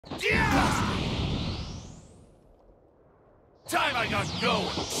Yeah! Time I got going.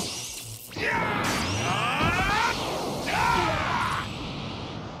 Yeah!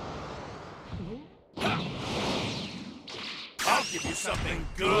 I'll give you something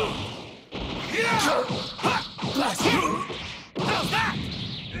good. Yeah! Blast you! How's that?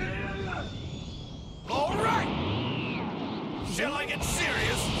 All right. Shall I get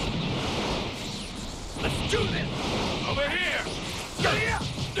serious? Let's do this. Over here.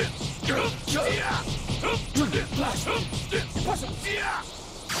 Blast.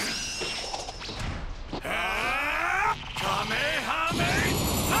 Kamehameha!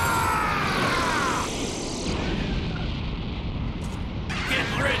 Get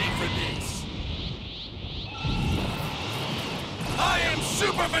ready for this. I am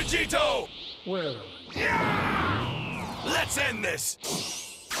Super Vegito! Well, Let's end this.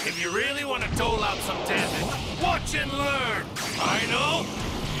 If you really want to dole out some damage, watch and learn. I know.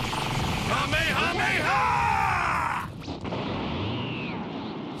 Kamehameha!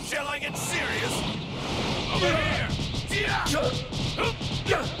 Shall I get serious? Over here.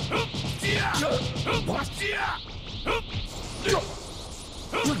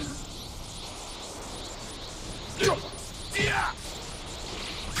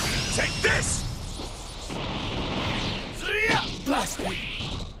 Take this! blast me!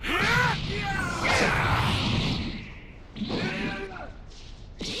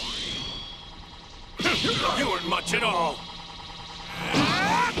 You weren't much at all.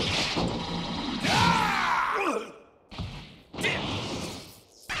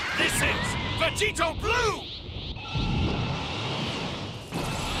 This is Vegito Blue!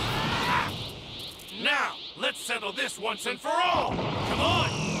 Now, let's settle this once and for all! Come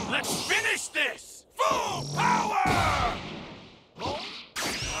on, let's finish this! Full power!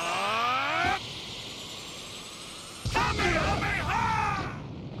 Kamehameha!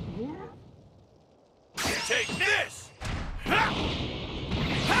 Take this! Now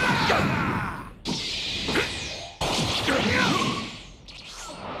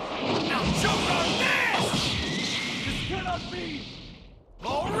choke on this! This cannot be!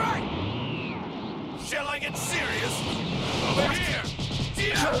 All right! Shall I get serious? Over here!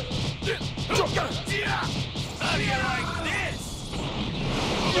 How do you like this?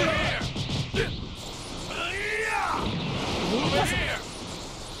 Over here! Over here!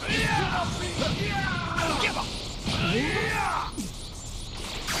 Give up!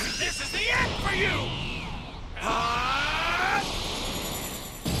 This is the end for you!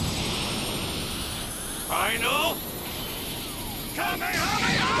 I know!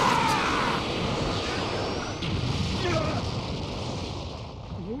 Kamehameha!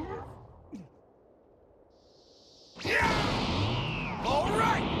 All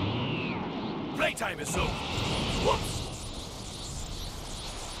right! Playtime is over.